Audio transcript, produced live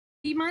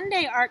Happy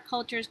Monday, Art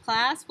Cultures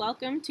class.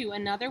 Welcome to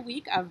another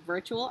week of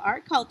virtual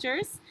Art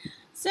Cultures.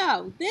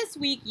 So this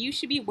week you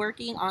should be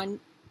working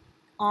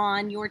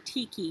on your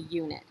Tiki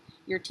unit.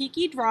 Your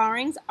Tiki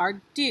drawings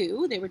are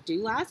due. They were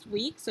due last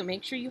week, so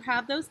make sure you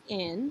have those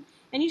in.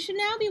 And you should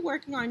now be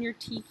working on your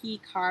Tiki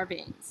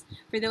carvings.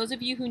 For those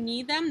of you who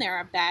need them, there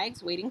are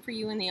bags waiting for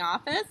you in the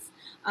office,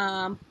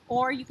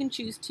 or you can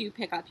choose to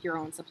pick up your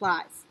own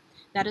supplies.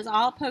 That is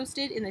all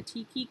posted in the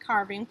Tiki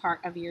carving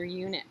part of your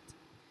unit.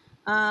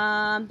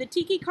 The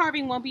Tiki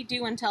carving won't be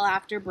due until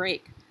after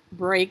break.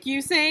 Break,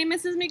 you say,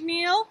 Mrs.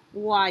 McNeil?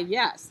 Why,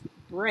 yes,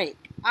 break.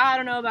 I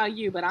don't know about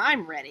you, but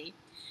I'm ready.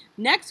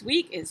 Next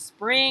week is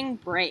spring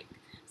break.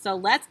 So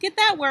let's get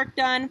that work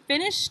done,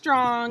 finish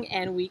strong,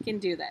 and we can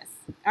do this.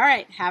 All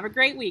right, have a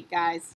great week, guys.